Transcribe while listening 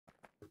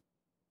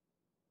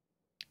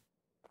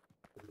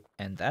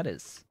And that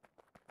is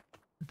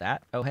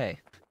that. Oh, hey.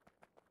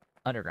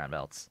 Underground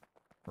belts.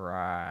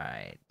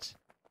 Right.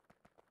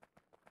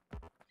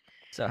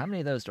 So how many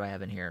of those do I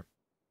have in here?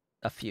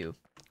 A few.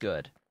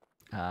 Good.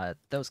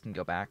 Those can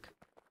go back.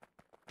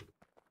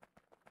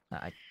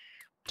 I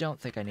don't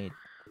think I need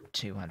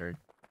 200,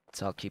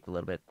 so I'll keep a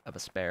little bit of a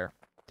spare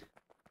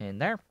in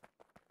there.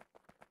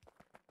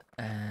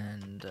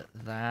 And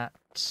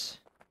that.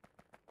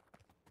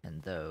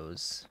 And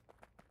those.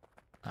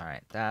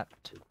 Alright, that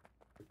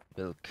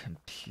will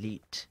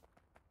complete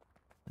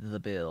the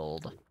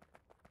build.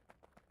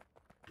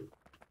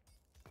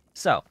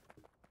 So,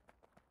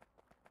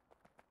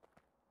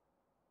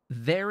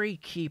 very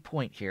key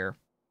point here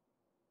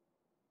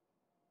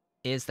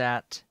is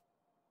that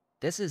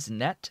this is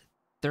net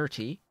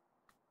 30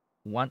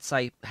 once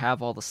I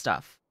have all the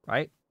stuff,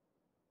 right?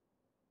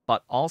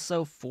 But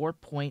also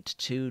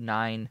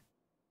 4.29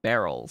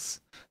 barrels.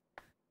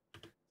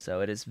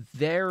 So it is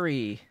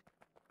very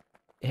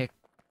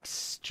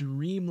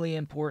extremely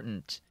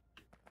important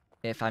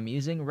if I'm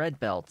using red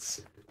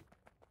belts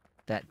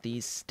that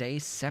these stay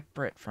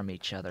separate from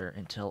each other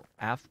until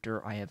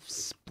after I have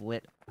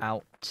split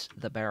out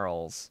the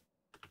barrels.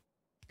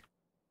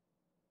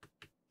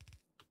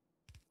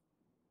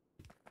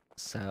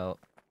 So,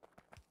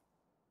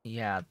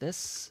 yeah,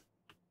 this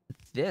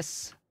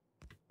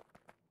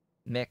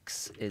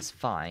mix is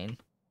fine,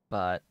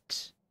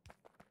 but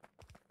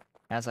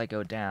as I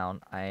go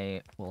down,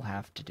 I will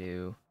have to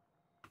do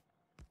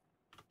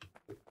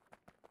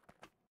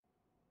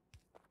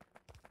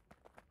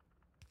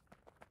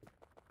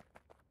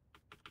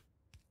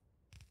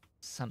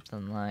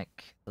something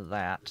like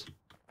that.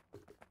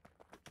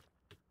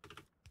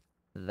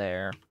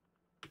 There.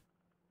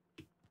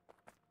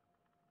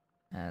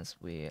 As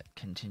we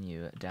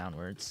continue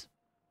downwards.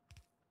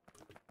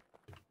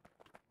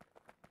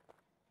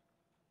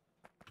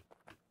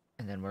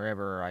 And then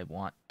wherever I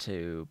want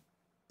to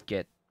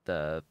get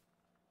the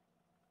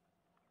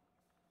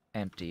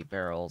empty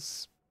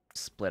barrels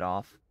split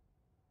off,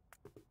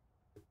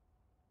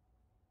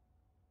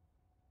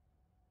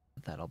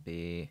 that'll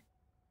be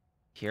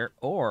here,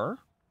 or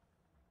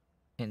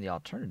in the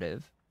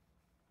alternative,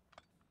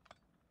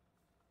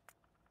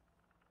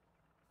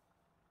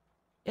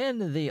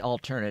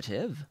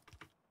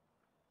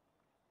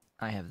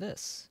 I have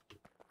this.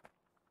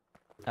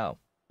 Oh,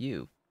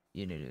 you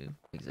need to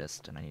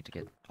exist, and I need to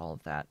get all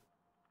of that.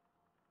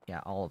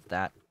 Yeah, all of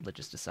that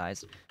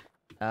logisticized.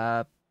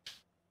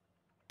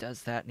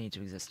 Does that need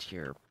to exist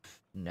here?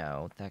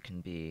 No, that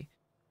can be,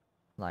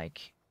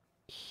 like,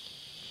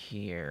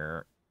 here-ish,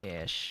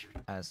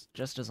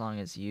 just as long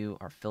as you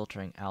are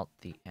filtering out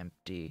the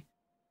empty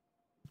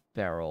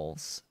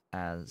barrels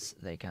as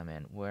they come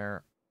in.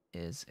 Where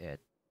is it?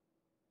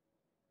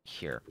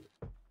 Here.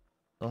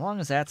 As long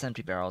as that's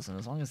empty barrels, and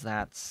as long as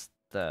that's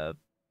the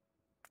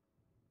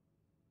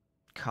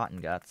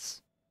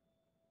Cottonguts,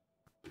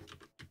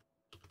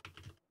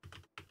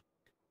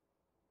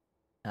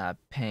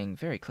 paying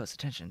very close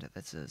attention to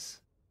this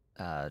is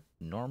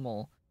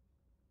normal,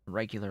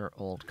 regular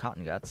old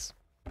Cottonguts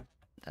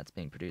that's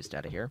being produced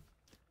out of here.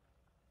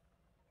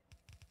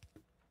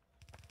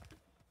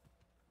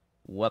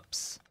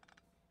 Whoops.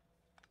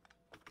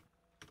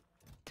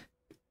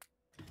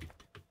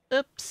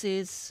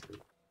 Oopsies.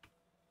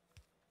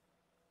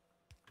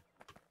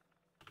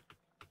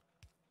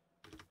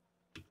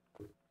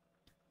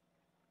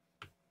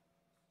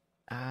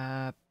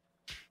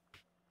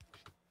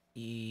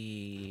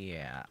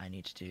 Yeah, I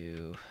need to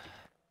do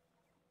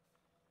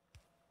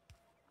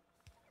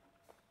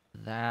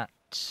that.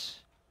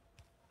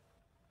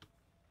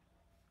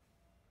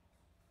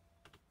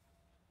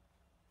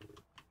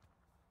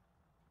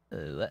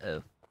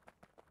 Uh-oh.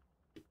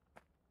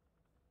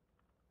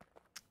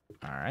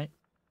 Alright.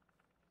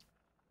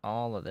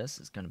 All of this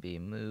is going to be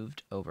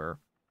moved over.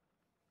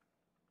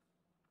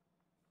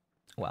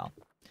 Well,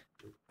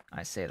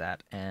 I say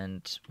that,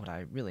 and what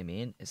I really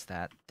mean is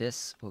that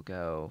this will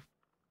go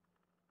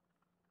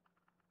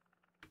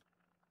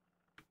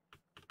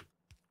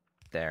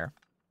there.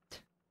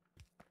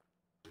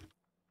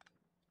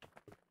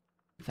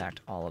 In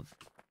fact, all of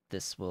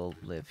this will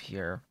live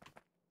here.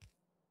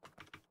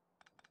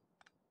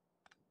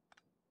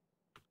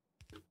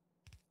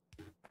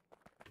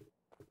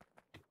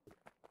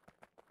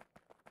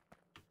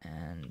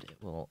 And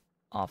it will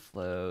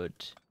offload,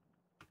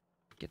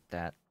 get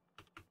that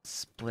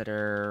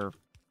splitter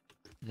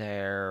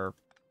there,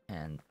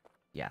 and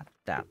yeah,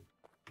 that.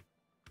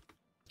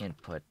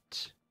 Input.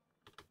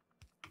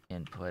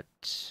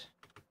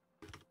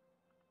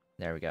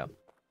 There we go.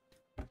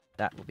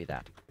 That will be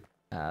that.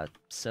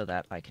 So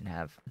that I can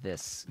have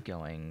this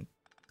going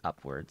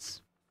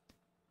upwards.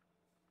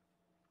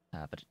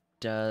 But it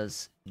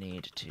does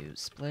need to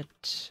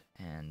split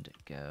and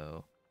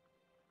go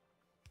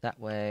that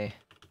way.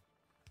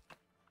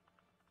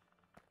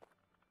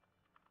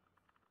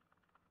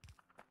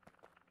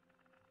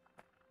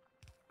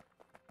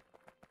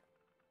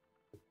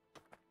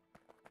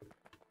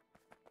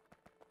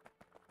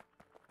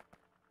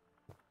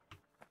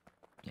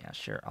 Yeah,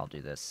 sure, I'll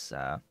do this,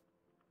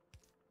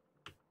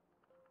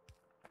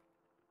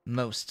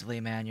 Mostly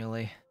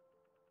manually.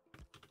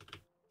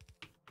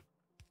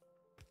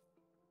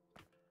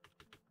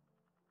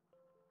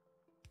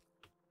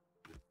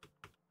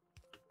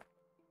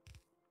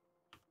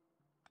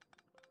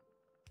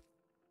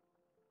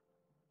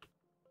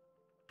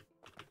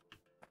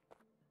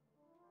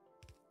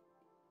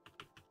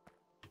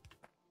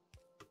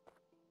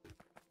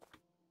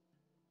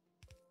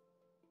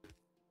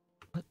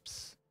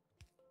 Whoops.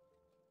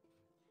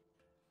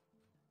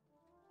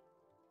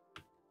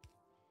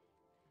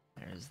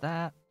 There's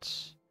that.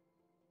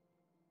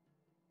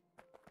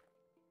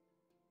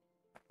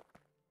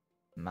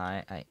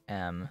 I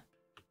am...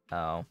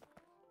 Oh.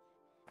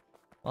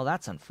 Well,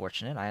 that's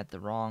unfortunate. I had the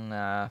wrong,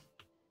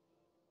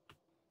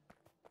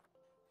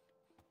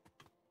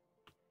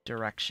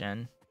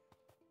 direction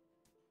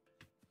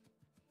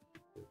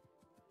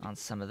on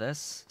some of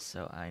this,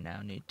 so I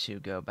now need to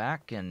go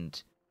back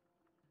and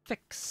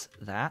fix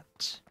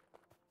that.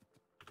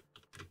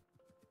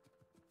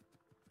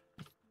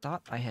 I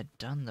thought I had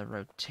done the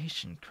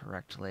rotation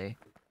correctly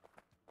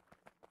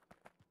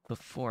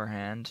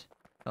beforehand.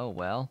 Oh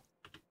well.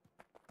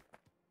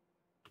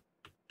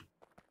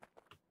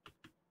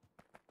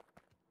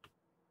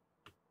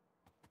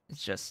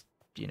 It's just,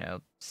 you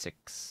know,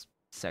 6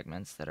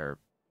 segments that are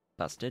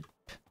busted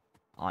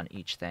on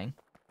each thing.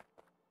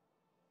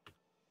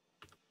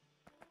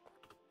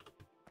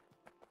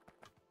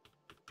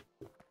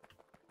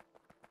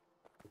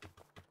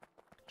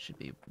 Should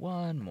be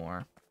one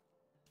more.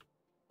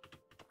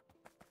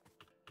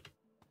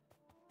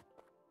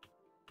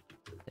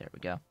 There we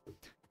go.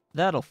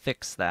 That'll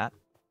fix that.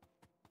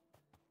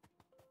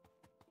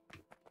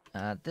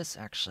 This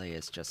actually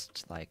is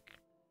just, like,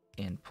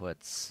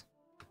 inputs.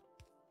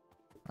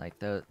 Like,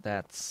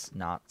 that's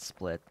not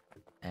split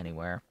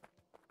anywhere.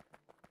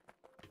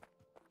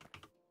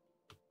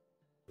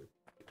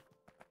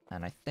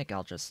 And I think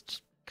I'll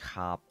just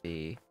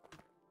copy...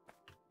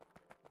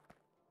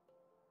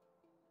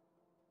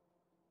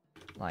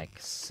 like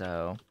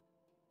so.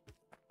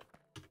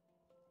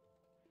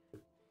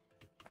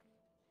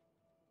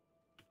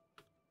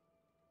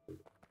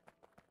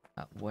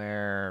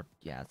 Where...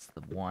 yeah, it's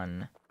the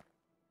one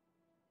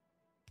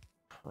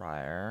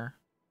prior.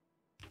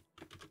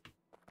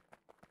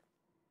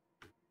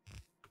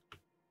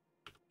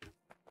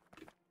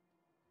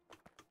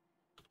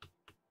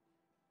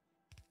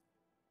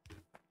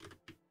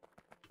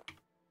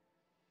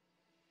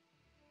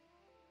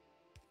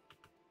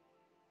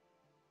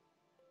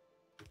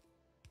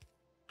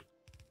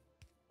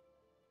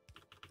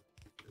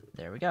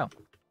 There we go.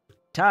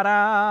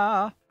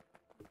 Ta-da!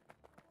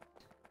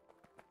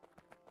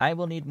 I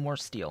will need more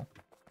steel.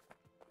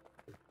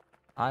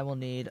 I will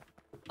need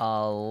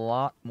a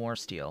lot more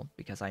steel,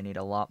 because I need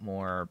a lot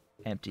more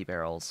empty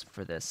barrels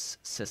for this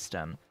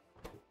system.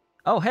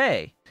 Oh,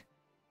 hey!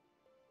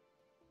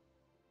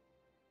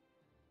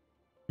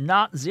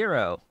 Not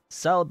zero.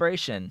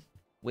 Celebration.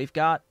 We've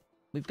got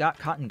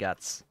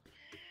Cottonguts.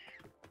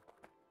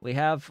 We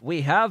have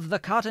the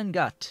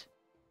Cottongut.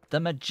 The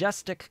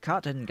majestic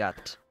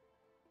Cottongut.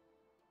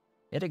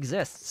 It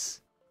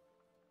exists.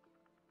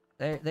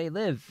 They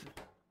live.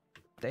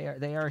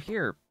 They are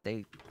here.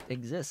 They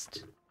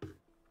exist.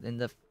 In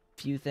the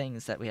few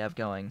things that we have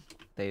going,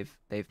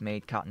 they've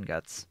made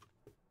Cottonguts.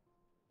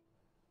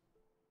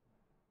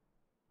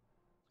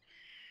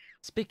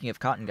 Speaking of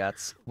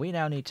Cottonguts, we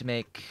now need to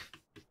make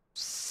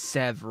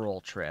several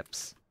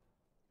trips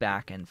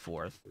back and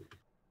forth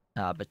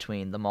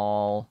between the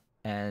mall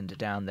and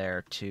down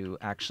there to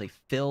actually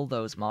fill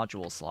those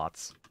module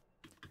slots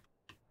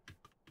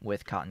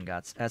with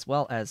Cottonguts, as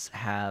well as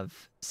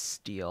have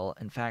steel.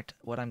 In fact,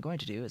 what I'm going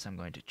to do is I'm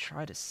going to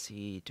try to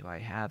see, do I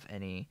have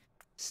any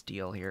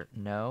steel here?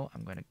 No,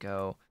 I'm going to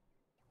go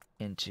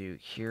into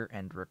here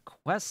and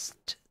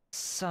request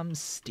some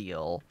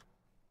steel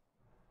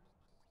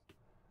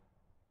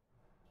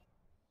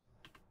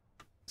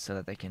so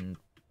that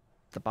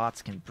the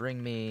bots can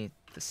bring me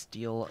the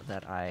steel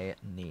that I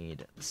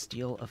need, the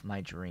steel of my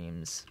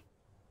dreams.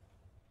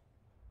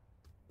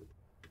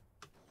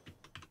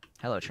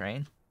 Hello,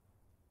 train.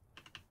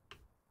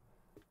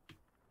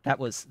 That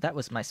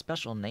was my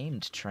special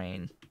named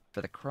train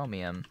for the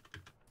chromium.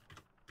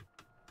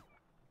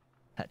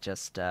 That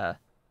just had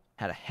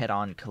a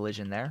head-on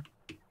collision there.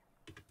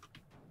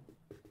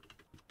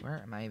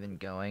 Where am I even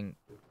going?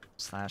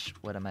 Slash,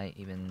 what am I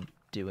even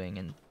doing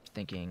and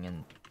thinking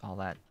and all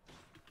that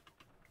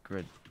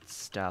good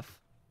stuff?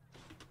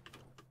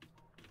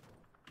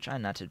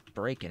 Trying not to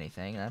break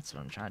anything, that's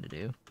what I'm trying to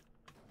do.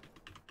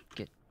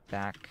 Get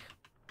back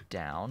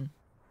down.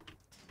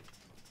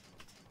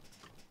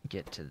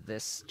 Get to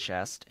this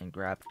chest and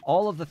grab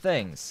all of the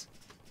things.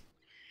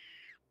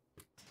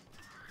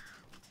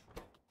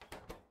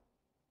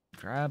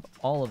 Grab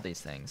all of these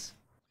things.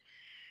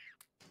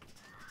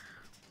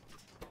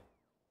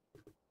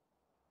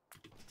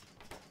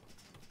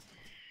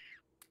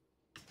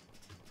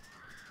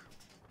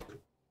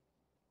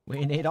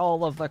 We need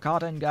all of the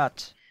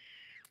Cottongut.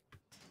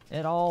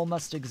 It all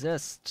must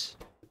exist.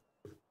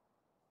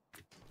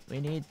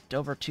 We need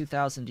over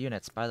 2,000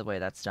 units. By the way,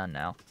 that's done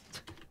now.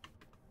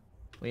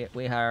 We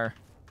have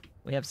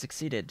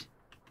succeeded.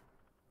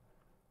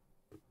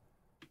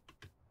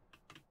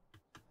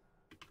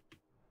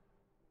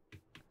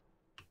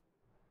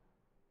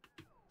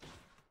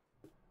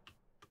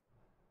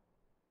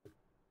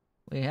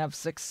 We have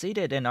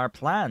succeeded in our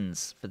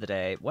plans for the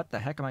day. What the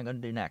heck am I going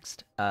to do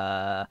next?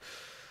 Good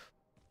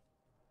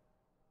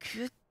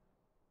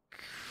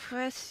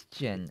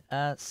question.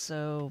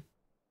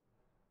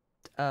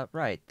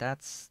 Right,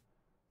 that's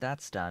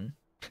done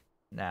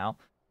now.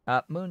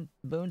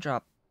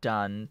 Moondrop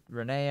done.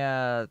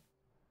 Renea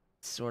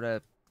sort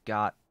of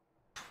got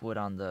put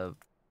on the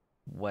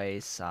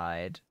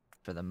wayside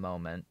for the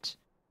moment.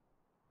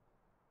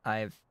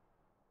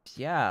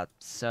 Yeah,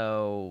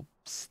 so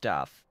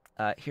stuff.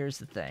 Here's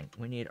the thing.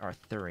 We need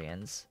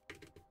Arthurians.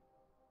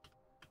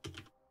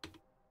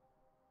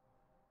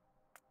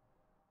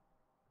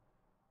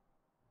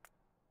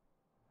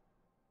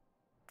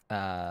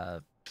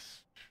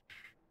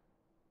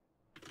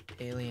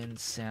 Alien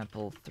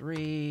Sample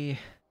 3.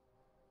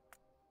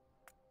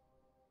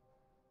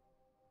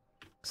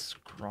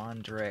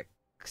 Scrondrix.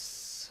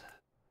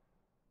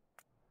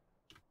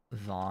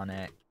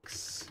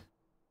 Vonix.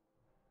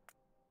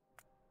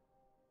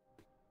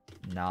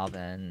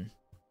 Nobbin.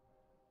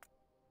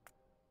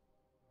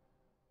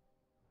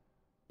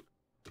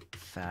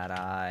 Fat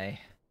Eye.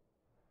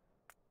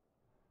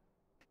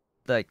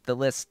 Like, the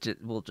list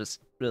will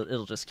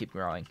it'll just keep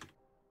growing.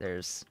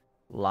 There's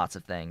lots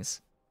of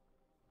things.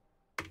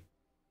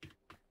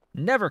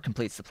 Never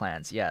completes the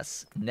plans,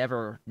 yes.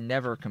 Never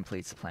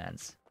completes the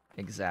plans.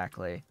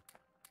 Exactly.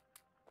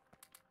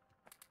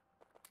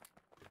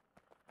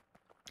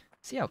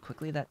 See how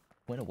quickly that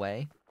went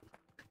away?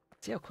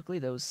 See how quickly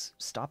those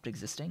stopped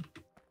existing?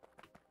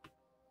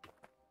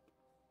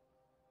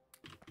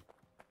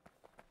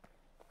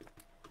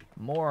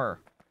 More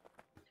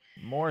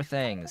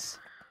things.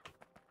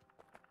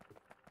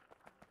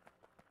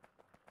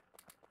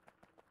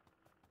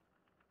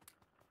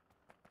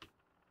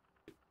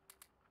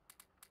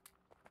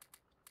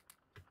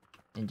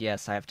 And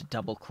yes, I have to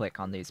double click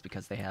on these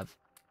because they have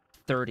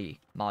 30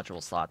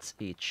 module slots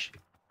each,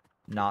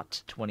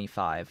 not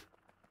 25.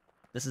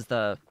 This is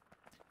the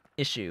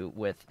issue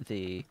with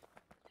the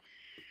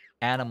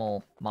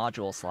animal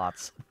module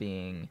slots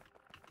being,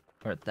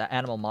 or the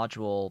animal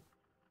module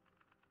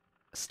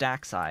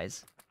stack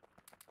size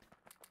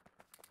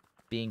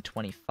being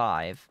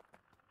 25,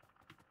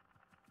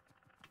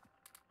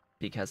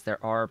 because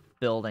there are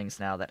buildings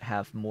now that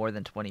have more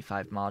than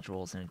 25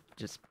 modules, and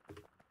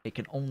it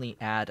can only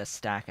add a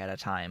stack at a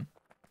time.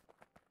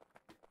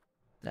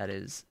 That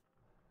is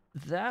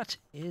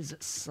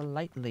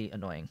slightly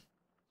annoying.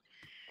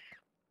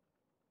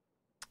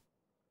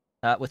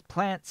 With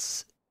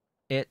plants,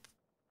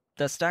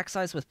 the stack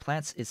size with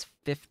plants is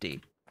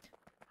 50.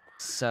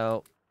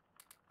 So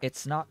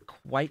it's not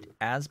quite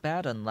as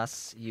bad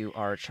unless you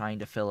are trying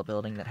to fill a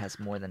building that has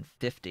more than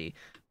 50,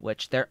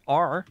 which there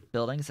are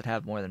buildings that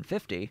have more than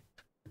 50.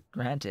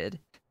 Granted,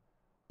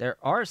 there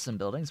are some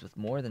buildings with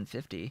more than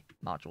 50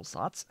 module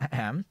slots,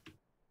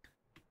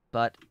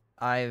 but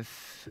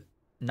I've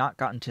not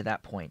gotten to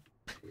that point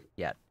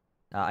yet.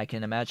 I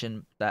can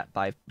imagine that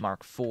by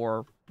Mark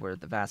 4, where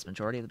the vast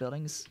majority of the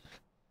buildings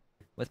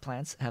with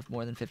plants have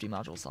more than 50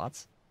 module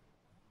slots.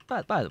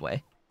 But by the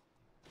way,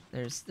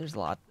 there's a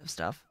lot of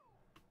stuff.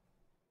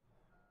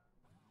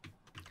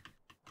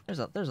 There's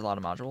a lot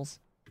of modules.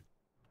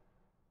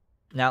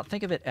 Now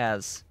think of it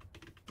as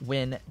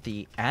when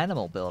the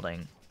animal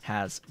building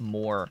has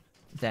more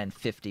than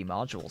 50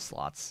 module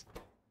slots.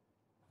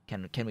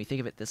 Can we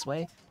think of it this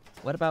way?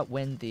 What about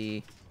when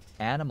the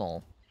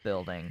animal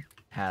building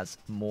has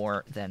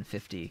more than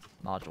 50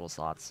 module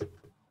slots?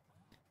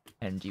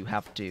 And you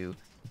have to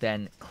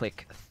then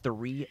click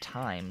 3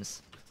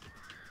 times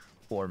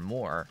or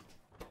more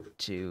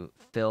to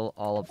fill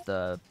all of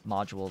the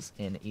modules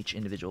in each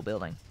individual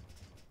building.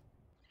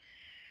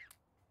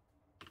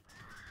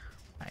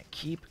 I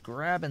keep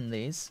grabbing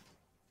these.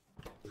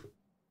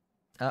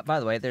 By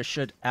the way, I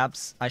should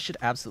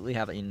absolutely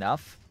have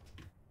enough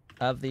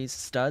of these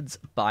studs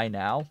by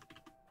now.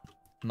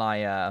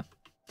 My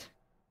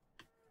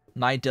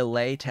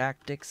delay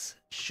tactics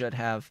should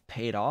have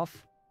paid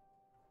off.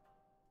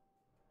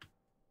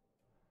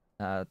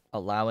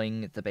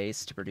 Allowing the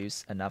base to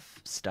produce enough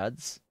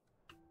studs.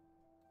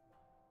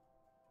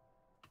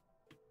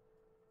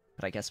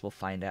 But I guess we'll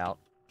find out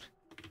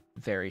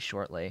very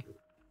shortly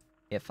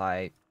if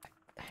I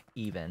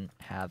even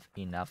have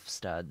enough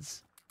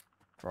studs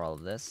for all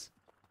of this.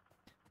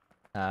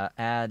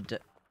 Add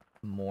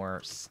more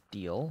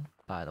steel,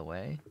 by the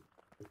way.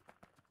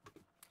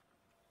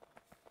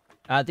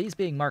 These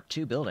being Mark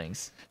II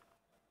buildings,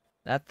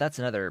 that's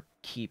another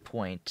key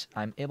point.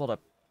 I'm able to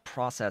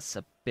process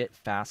a bit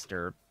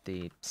faster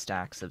the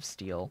stacks of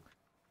steel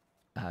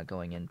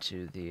going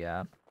into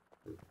the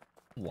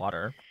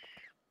water.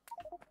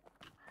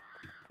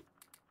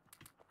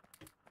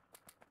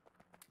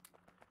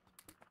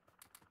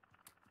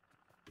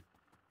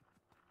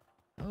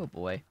 Oh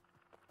boy.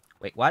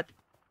 Wait, what?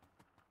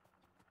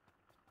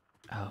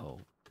 Oh,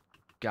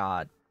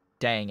 god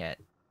dang it.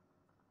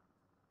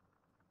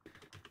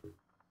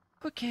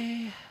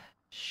 Okay,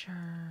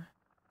 sure.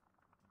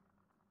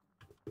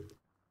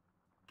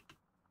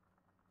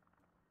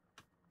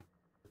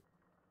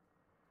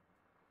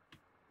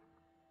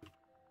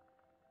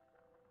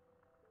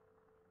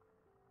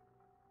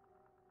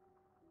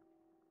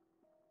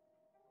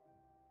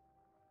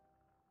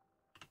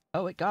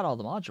 Oh, it got all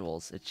the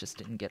modules. It just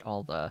didn't get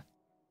all the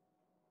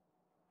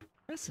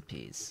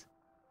recipes.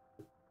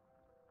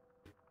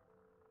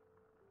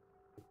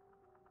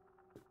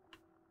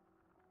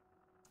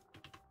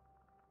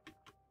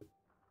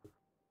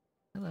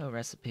 Hello,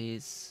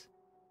 recipes.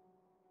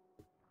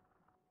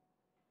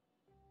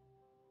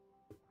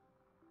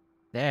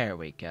 There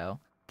we go.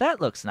 That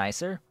looks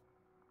nicer.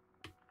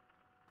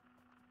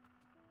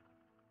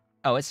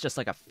 Oh, it's just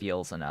like a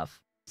feels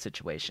enough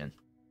situation.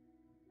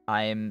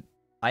 I am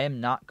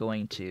not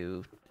going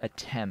to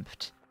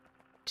attempt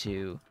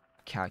to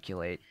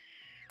calculate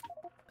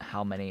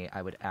how many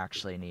I would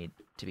actually need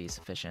to be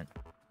sufficient.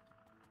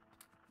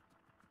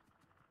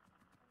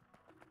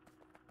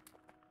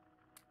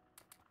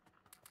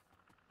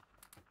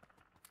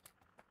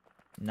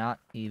 Not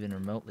even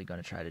remotely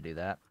going to try to do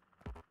that.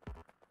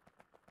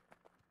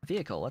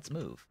 Vehicle, let's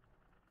move.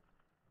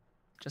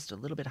 Just a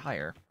little bit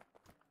higher.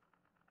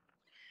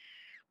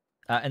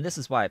 And this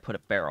is why I put a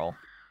barrel,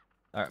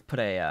 or put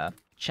a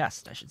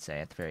chest, I should say,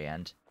 at the very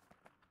end.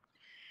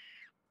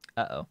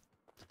 Uh-oh.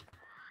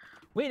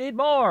 We need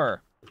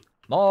more!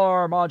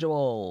 More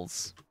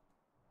modules!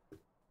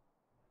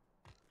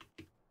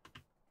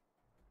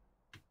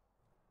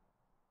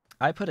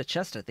 I put a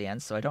chest at the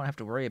end so I don't have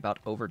to worry about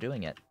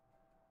overdoing it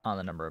on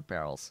the number of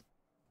barrels.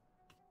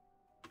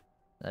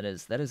 That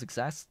is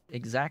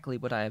exactly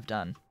what I have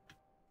done.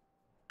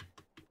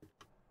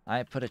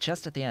 I put a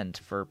chest at the end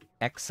for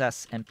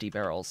excess empty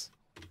barrels,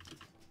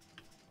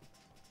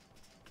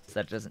 so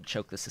that it doesn't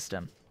choke the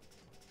system.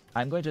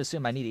 I'm going to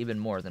assume I need even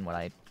more than what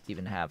I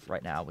even have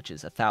right now, which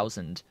is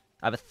 1,000.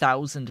 I have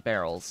 1,000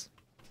 barrels.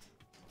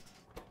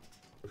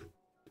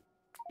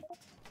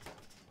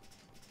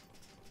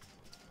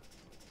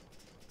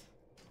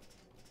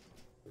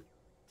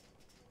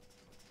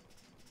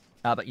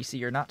 But you see,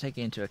 you're not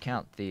taking into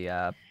account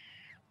the...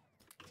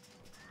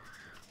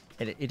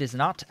 It is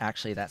not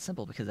actually that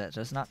simple, because that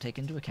does not take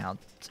into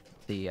account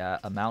the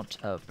amount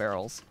of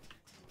barrels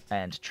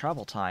and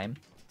travel time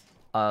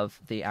of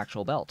the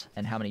actual belt,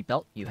 and how many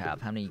belt you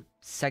have, how many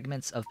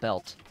segments of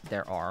belt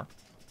there are,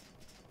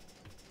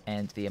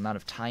 and the amount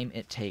of time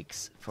it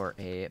takes for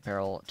a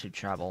barrel to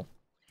travel.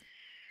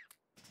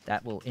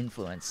 That will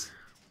influence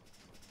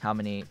how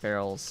many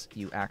barrels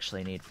you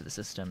actually need for the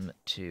system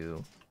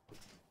to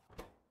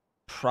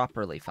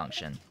properly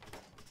function.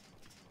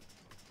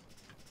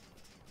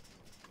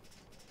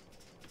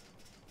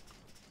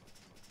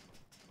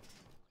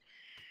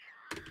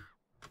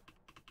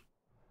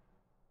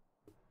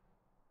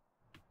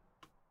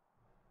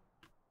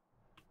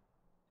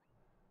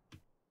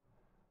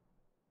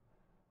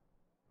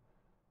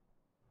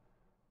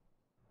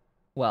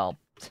 Well,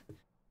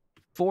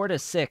 4 to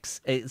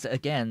 6 is,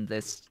 again,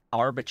 this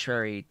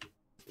arbitrary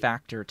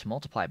factor to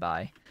multiply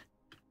by.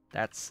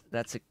 That's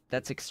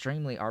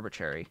extremely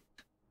arbitrary.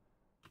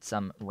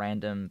 Some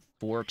random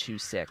 4 to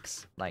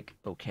 6. Like,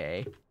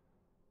 okay.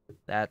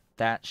 That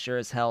sure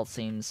as hell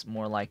seems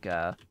more like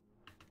a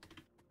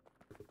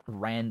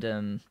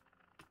random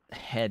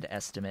head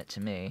estimate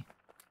to me.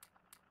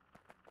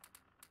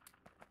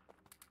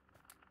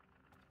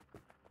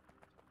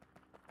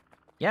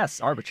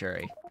 Yes,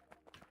 arbitrary.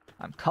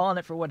 I'm calling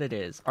it for what it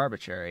is.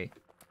 Arbitrary.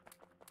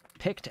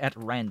 Picked at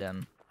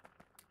random.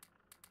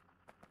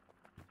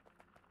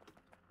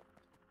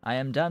 I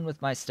am done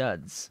with my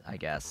studs, I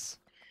guess.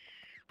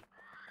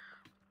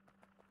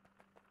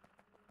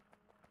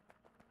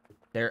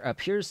 There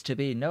appears to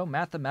be no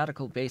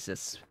mathematical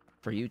basis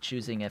for you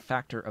choosing a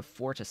factor of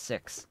 4 to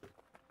 6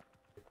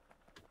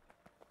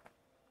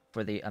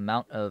 for the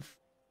amount of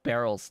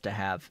barrels to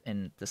have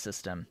in the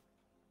system.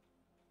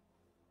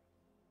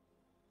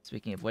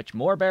 Speaking of which,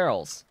 more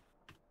barrels!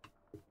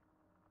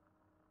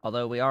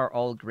 Although we are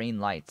all green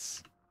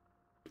lights.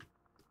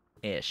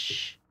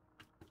 Ish.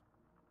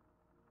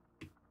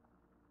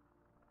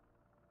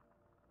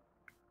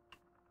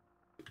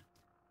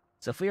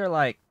 So if we are,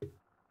 like,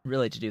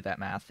 really to do that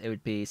math, it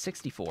would be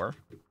 64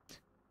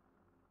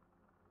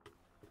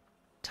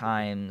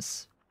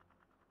 times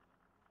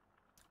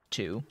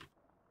 2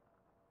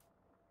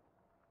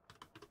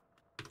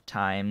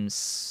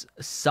 times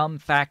some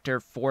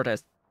factor 4 to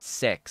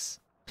 6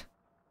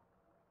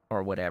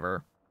 or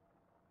whatever.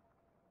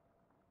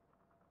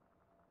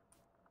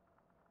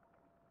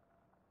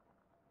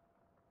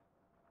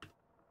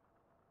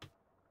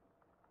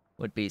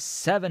 Would be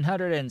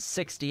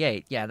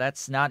 768. Yeah,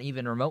 that's not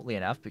even remotely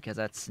enough, because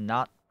that's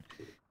not...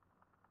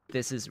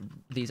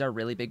 These are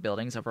really big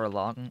buildings over a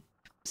long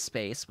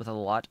space with a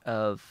lot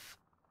of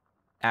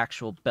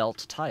actual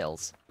belt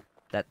tiles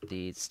that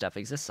the stuff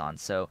exists on.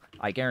 So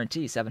I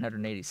guarantee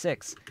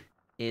 786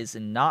 is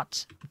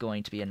not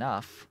going to be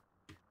enough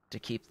to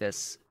keep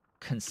this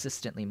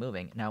consistently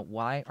moving. Now,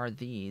 why are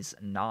these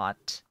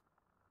not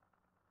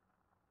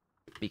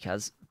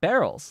Because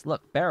barrels.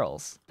 Look,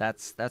 barrels.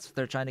 That's what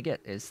they're trying to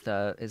get is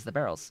the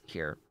barrels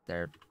here.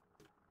 There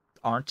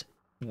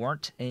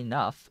weren't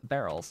enough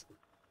barrels.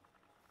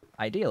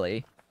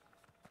 Ideally,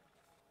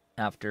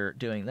 after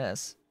doing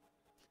this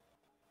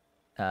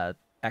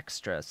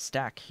extra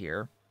stack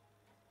here,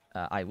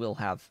 I will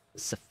have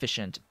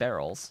sufficient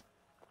barrels.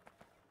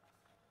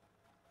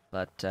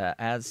 But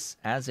as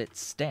it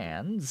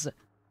stands,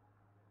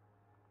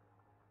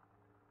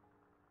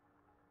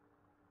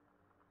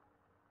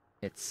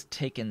 it's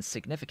taken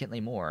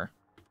significantly more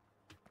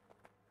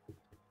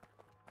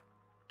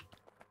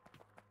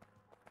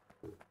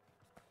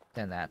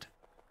than that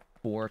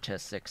 4 to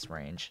 6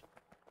 range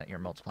that you're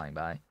multiplying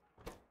by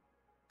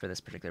for this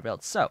particular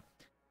build. So,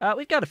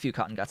 we've got a few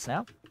cotton guts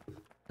now.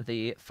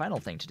 The final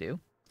thing to do,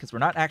 because we're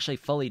not actually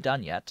fully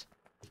done yet,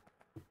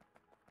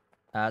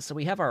 so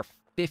we have our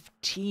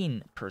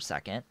 15 per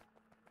second.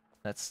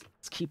 Let's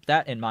keep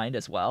that in mind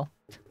as well.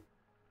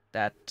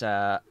 That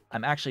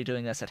I'm actually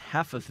doing this at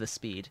half of the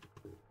speed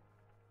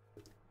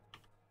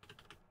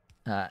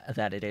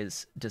that it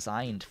is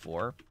designed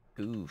for.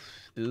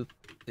 Oof, oop,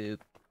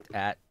 oop,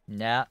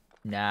 nah,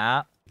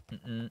 no,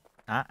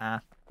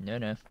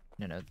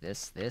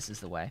 this is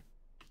the way.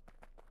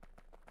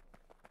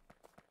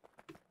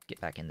 Get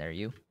back in there,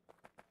 you.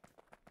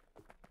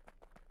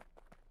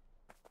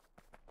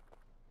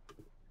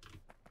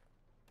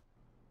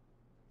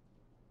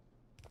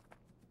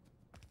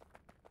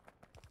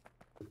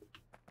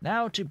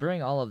 Now to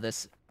bring all of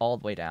this all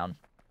the way down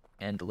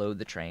and load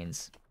the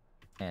trains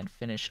and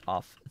finish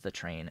off the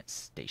train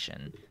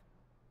station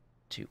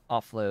to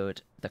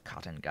offload the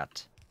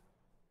Cottongut.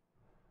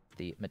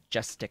 The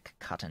majestic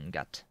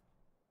Cottongut.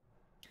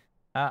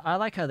 I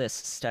like how this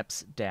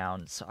steps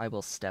down, so I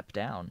will step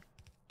down.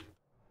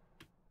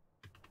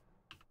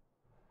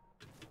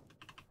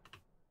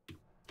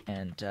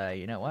 And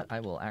you know what? I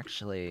will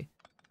actually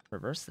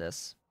reverse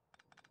this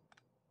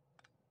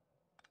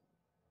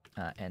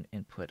and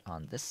input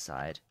on this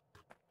side.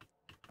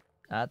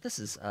 This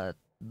is a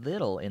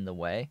little in the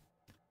way.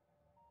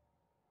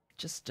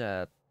 Just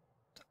a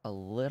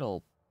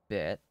little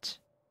bit.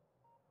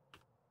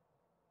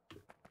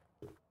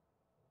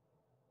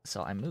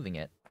 So I'm moving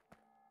it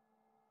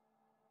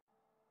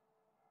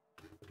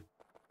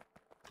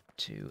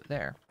to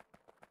there.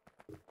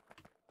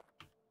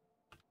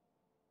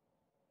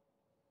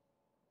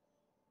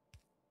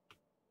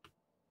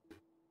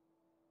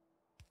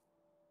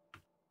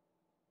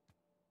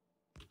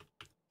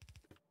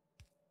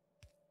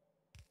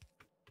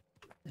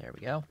 There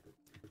we go.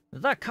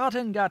 The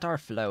Cottongut are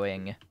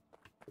flowing.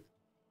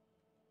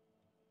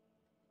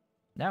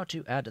 Now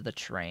to add the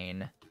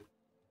train.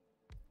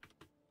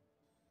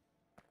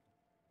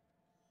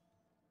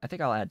 I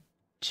think I'll add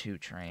 2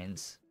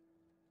 trains.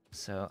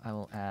 So I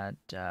will add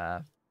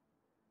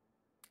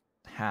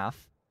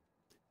half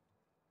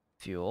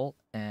fuel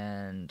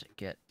and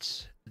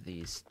get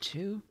these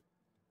 2.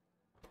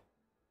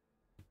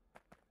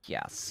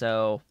 Yeah,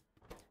 so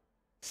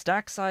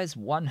stack size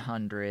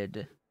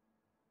 100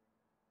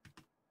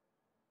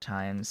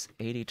 times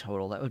 80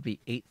 total. That would be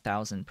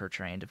 8,000 per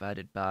train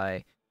divided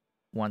by,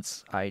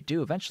 once I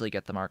do eventually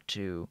get the Mark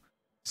II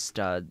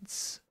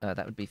studs,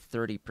 that would be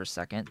 30 per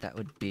second. That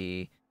would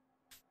be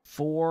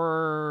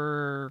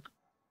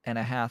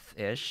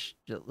 4.5-ish,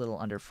 a little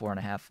under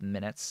 4.5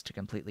 minutes to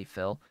completely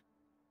fill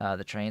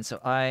the train. So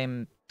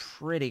I'm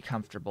pretty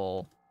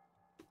comfortable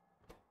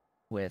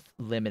with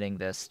limiting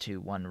this to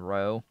 1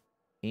 row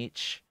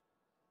each.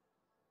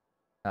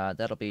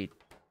 That'll be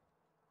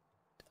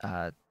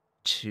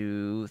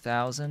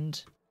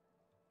 2,000.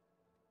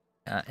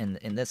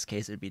 In this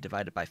case, it would be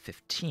divided by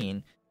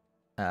 15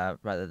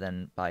 rather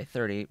than by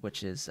 30,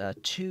 which is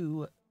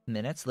 2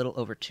 minutes, a little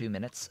over 2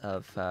 minutes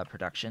of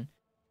production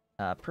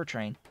per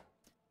train.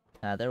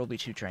 There will be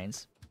 2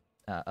 trains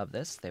of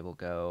this. They will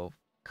go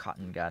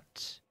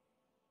Cottongut,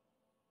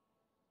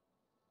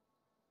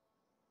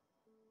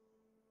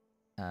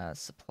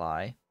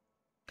 supply,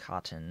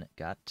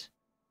 Cottongut.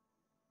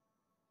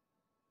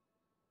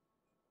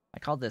 I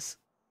called this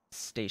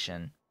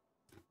station.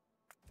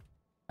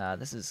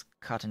 This is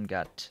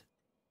Cottongut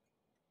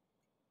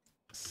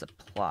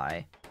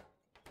supply.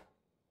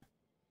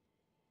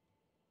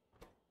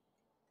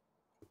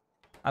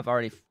 I've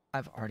already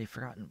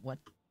forgotten what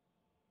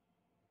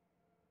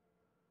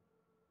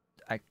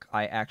I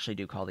actually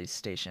do call these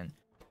station.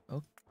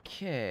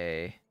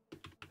 Okay.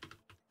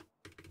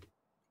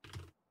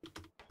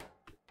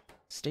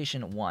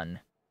 Station 1.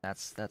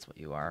 That's what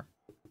you are.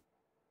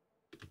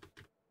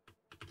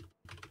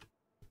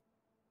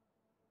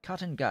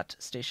 Cottongut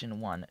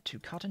Station 1 to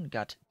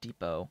Cottongut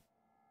Depot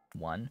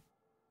 1.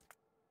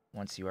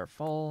 Once you are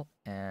full,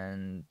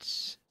 and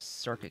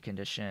circuit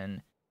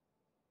condition,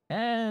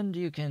 and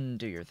you can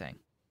do your thing.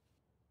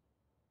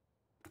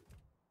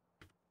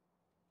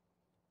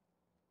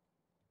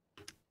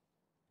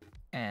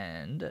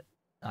 And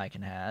I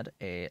can add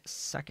a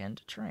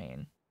second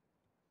train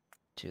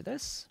to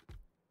this,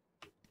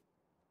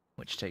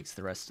 which takes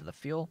the rest of the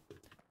fuel.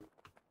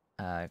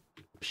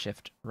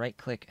 shift right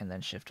click and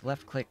then shift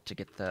left click to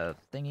get the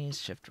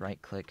thingies, shift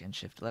right click and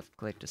shift left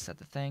click to set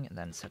the thing, and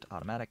then set to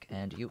automatic,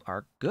 and you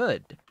are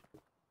good.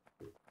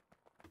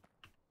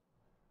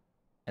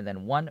 And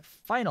then one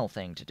final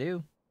thing to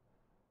do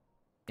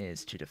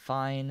is to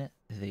define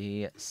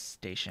the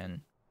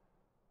station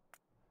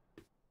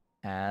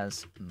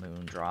as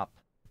Moondrop.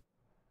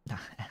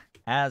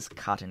 As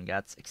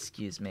Cottonguts,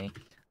 excuse me.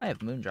 I have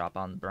Moondrop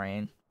on the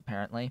brain,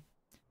 apparently.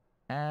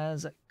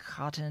 As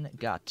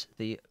Cottongut,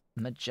 the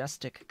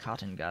majestic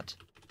Cottongut.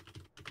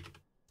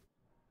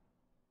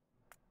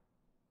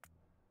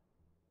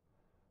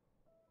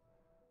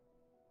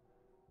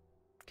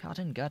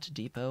 Cottongut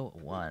Depot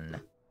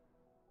 1.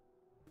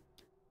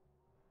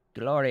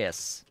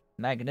 Glorious,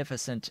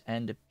 magnificent,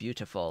 and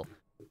beautiful.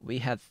 We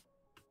have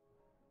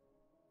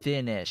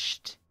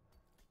finished.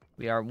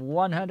 We are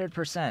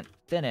 100%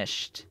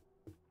 finished.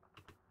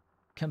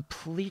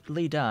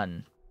 Completely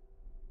done.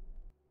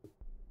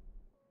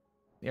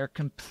 We are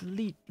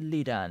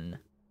completely done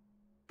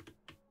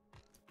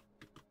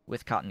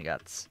with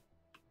Cottonguts.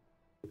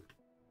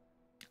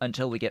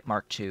 Until we get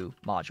Mark II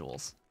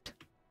modules.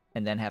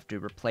 And then have to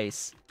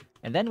replace...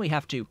 And then we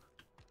have to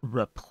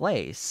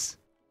replace...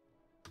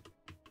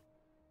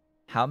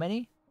 How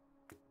many?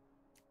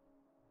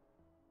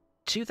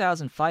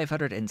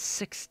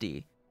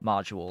 2,560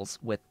 modules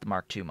with the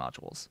Mark II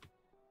modules.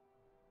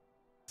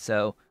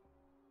 So,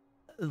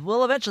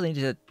 we'll eventually need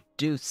to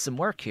do some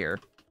work here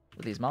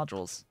with these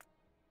modules.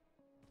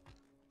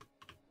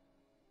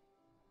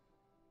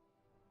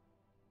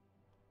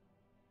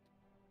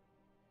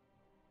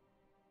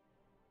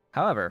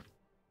 However,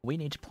 we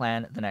need to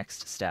plan the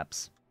next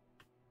steps.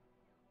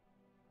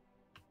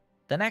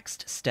 The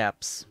next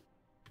steps...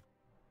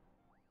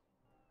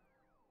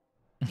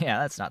 Yeah,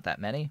 that's not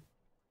that many.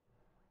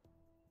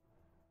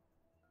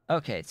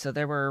 Okay, so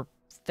there were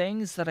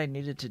things that I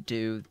needed to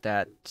do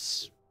that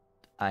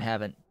I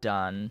haven't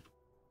done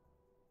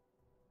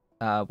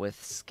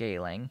with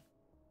scaling.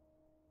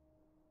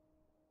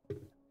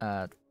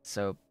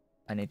 So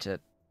I need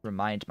to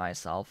remind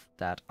myself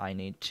that I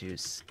need to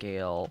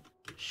scale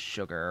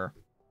sugar,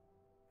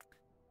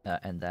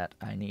 and that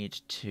I need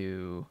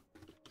to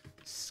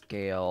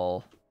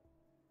scale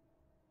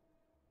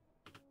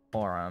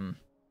Aurum.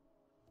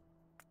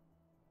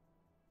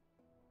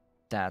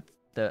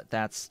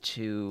 That's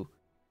two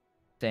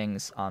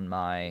things on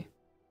my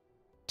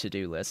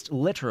to-do list.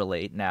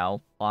 Literally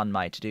now on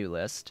my to-do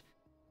list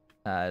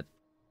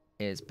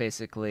is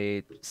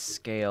basically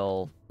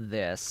scale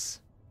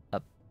this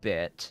a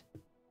bit.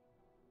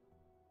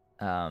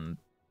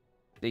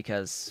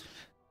 Because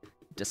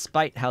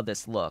despite how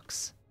this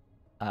looks,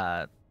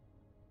 I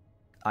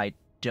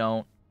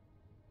don't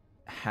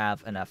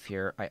have enough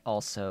here. I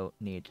also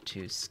need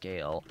to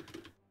scale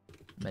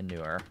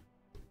manure.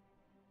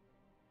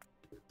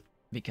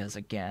 Because,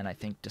 again, I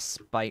think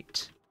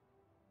despite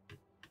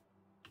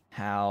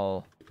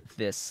how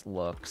this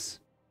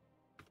looks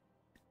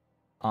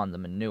on the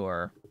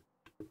manure,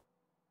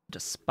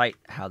 I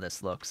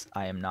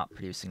am not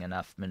producing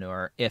enough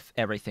manure if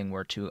everything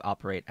were to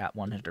operate at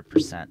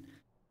 100%.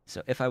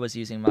 So if I was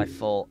using my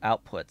full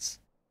outputs,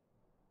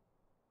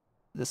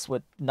 this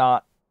would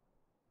not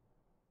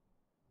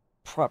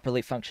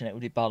properly function. It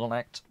would be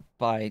bottlenecked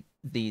by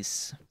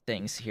these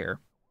things here.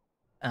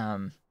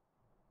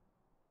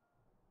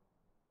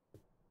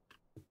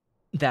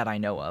 That I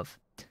know of.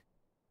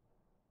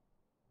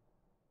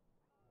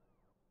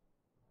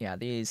 Yeah,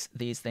 these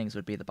things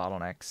would be the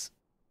bottlenecks.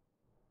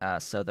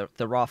 So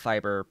the raw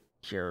fiber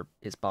here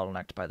is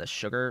bottlenecked by the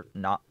sugar,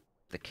 not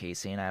the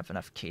casein. I have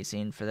enough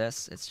casein for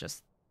this. It's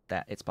just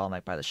that it's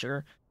bottlenecked by the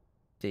sugar.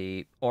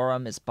 The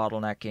Aurum is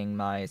bottlenecking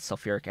my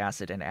sulfuric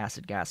acid and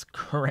acid gas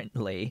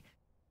currently,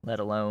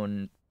 let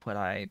alone what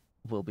I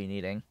will be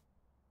needing.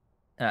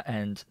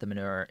 And the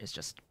manure is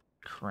just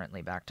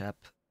currently backed up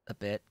a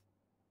bit.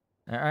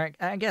 Alright,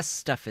 I guess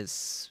stuff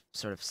is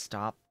sort of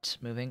stopped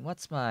moving.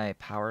 What's my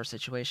power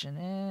situation?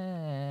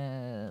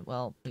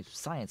 Well,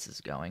 science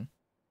is going.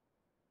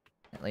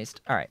 At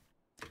least. Alright.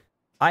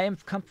 I am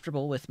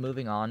comfortable with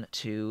moving on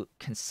to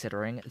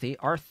considering the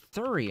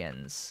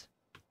Arthurians.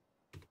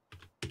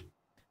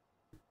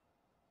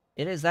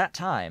 It is that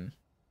time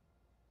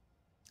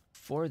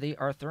for the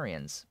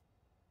Arthurians.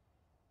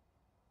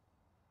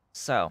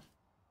 So,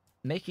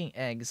 making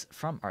eggs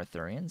from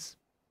Arthurians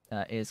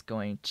is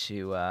going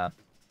to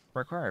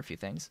require a few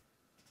things.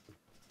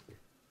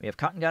 We have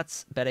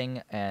Cottonguts,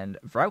 bedding, and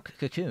Vrauk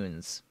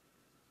cocoons.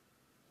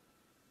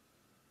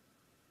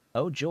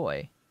 Oh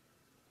joy.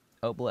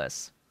 Oh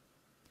bliss.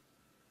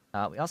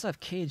 We also have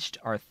caged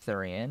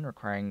Arthurian,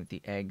 requiring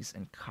the eggs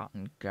and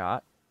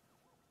Cottongut.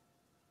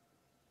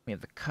 We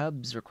have the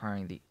cubs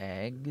requiring the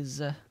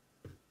eggs.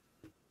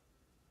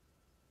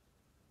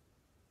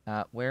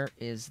 Where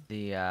is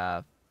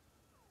the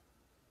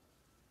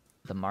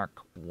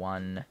Mark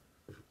 1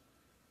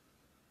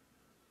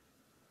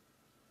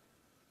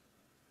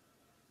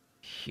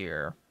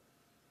 here?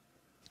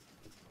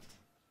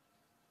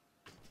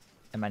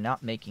 Am I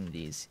not making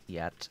these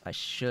yet? I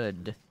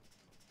should,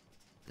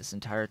 this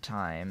entire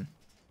time,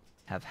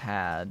 have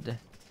had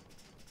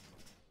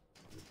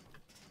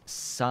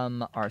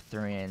some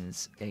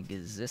Arthurians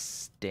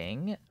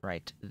existing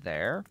right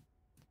there.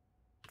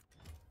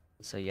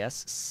 So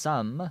yes,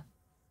 some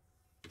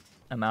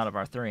amount of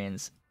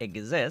Arthurians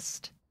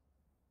exist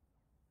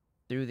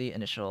through the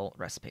initial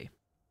recipe.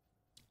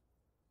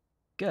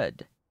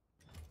 Good.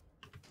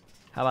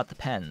 How about the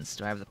pens?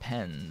 Do I have the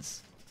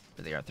pens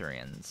for the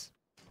Arthurians?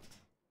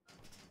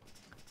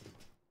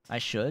 I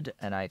should,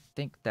 and I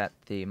think that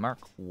the Mark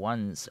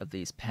 1s of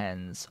these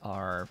pens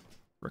are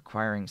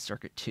requiring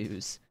Circuit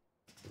 2s.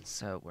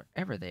 So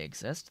wherever they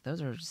exist,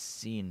 those are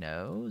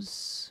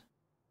Xenos.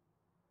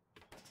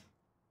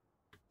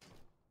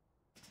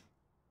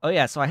 Oh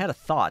yeah, so I had a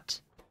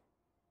thought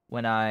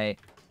when I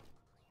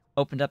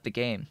opened up the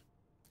game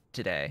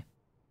today.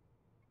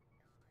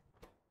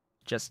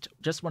 Just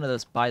one of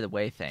those by the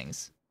way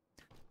things.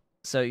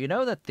 So you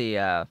know that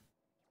that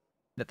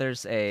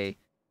there's a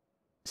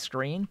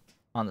screen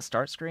on the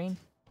start screen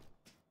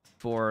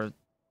for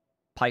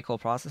Pycol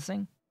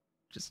processing.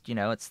 Just, you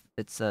know, it's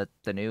the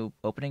new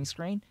opening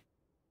screen.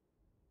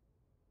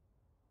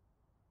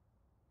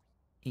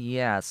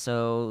 Yeah,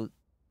 so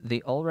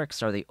the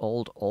Ulrichs are the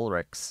old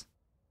Ulrichs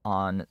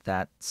on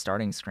that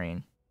starting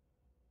screen.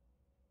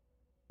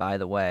 By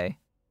the way.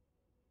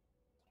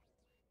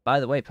 By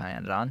the way,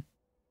 Pyandon.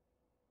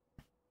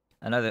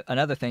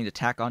 Another thing to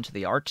tack onto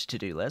the art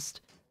to-do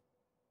list.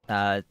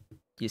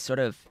 You sort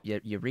of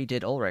you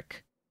redid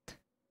Ulrich.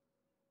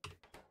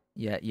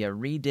 Yeah, you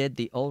redid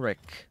the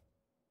Ulrich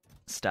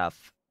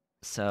stuff.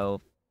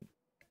 So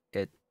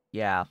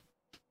yeah.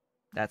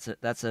 That's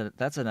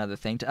another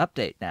thing to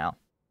update now.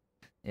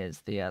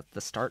 Is the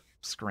start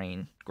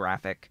screen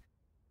graphic,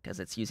 because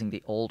it's using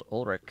the old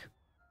Ulrich.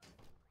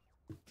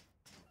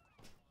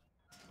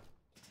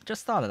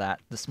 Just thought of that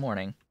this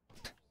morning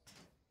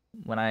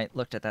when I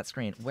looked at that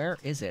screen. Where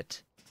is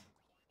it?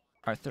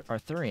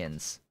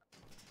 Arthurians.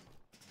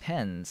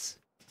 Pens.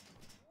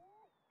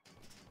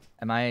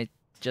 Am I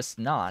just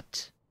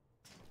not?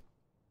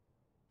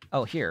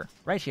 Oh, here.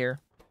 Right here.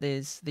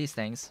 These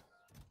things.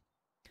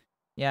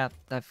 Yeah,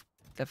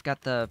 I've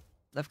got the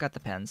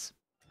pens.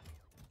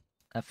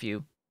 A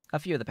few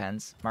of the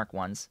pens, Mark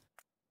 1s.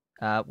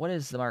 What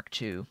is the Mark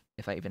 2,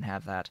 if I even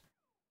have that?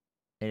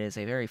 It is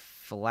a very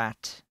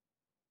flat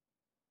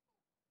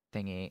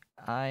thingy.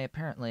 I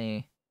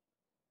apparently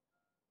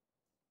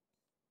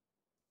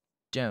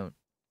don't.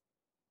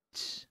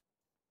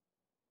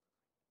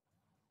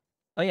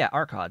 Oh yeah,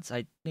 Archods.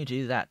 I need to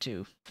do that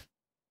too.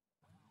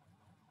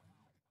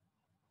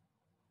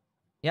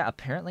 Yeah,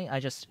 apparently I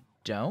just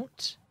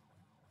don't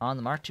on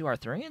the Mark II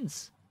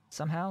Arthurians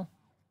somehow.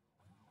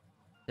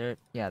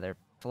 They're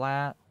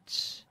flat.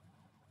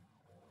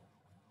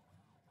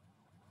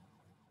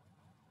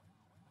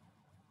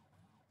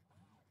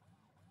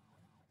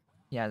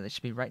 Yeah, they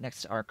should be right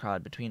next to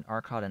Archod, between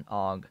Archod and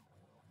Og.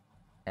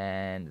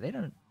 And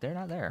they're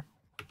not there.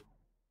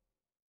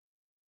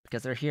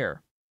 Because they're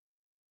here.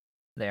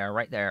 They are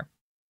right there.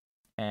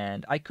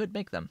 And I could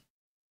make them.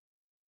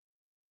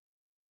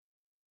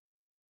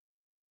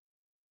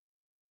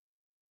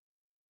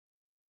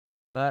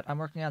 But I'm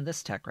working on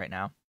this tech right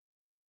now.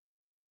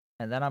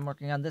 And then I'm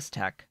working on this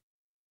tech.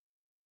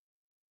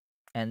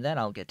 And then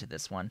I'll get to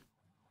this one.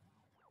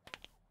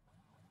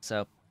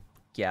 So,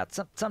 yeah,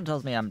 something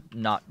tells me I'm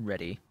not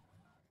ready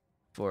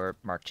for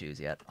Mark IIs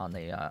yet on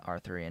the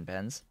Arthurian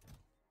pens.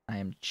 I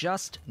am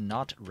just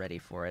not ready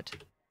for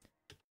it.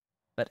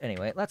 But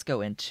anyway, let's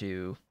go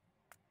into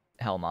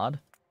Hellmod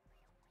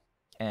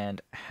and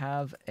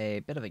have a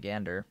bit of a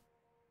gander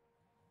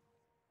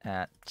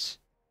at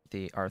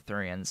the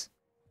Arthurians.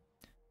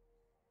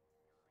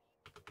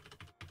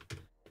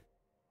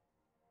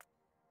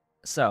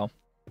 So,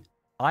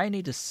 I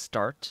need to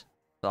start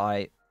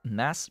by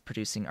mass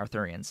producing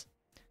Arthurians.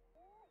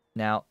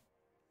 Now,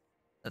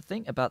 the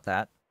thing about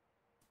that,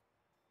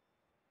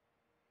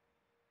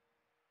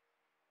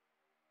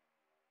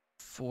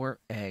 4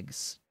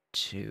 eggs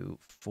to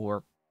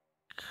 4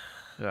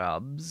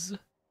 cubs.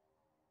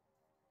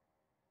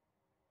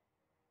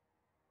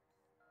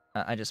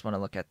 I just want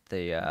to look at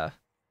the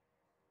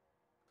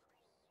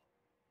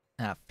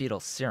fetal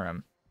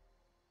serum.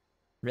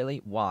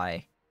 Really?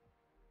 Why?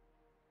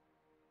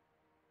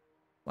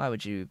 Why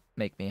would you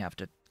make me have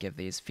to give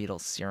these fetal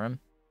serum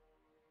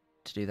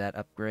to do that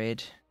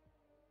upgrade?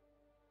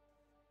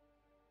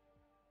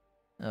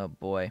 Oh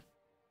boy.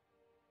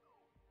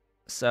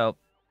 So,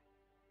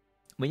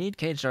 we need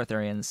caged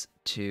Arthurians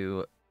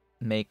to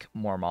make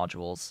more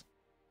modules.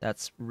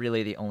 That's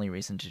really the only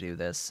reason to do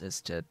this,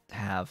 is to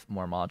have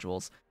more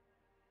modules.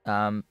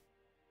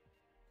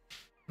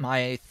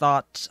 My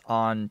thought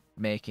on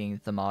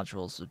making the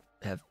modules would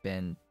have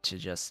been to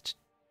just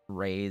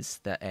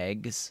raise the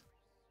eggs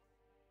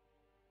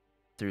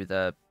through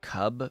the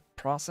cub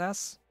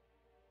process.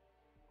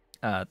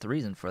 The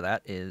reason for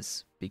that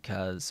is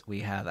because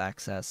we have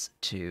access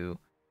to...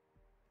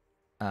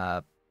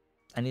 I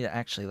need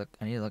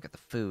to look at the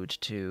food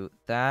too.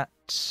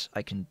 That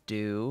I can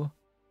do.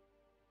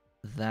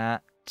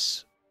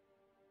 That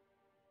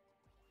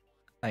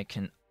I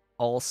can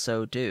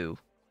also do.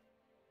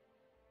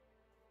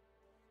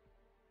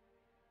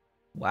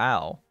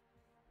 Wow.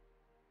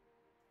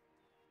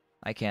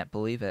 I can't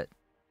believe it.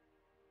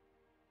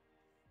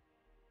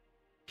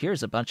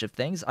 Here's a bunch of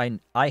things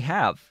I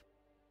have.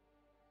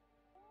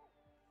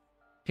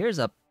 Here's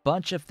a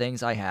bunch of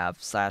things I have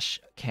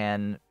 /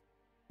 can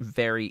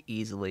very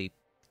easily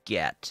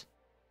get.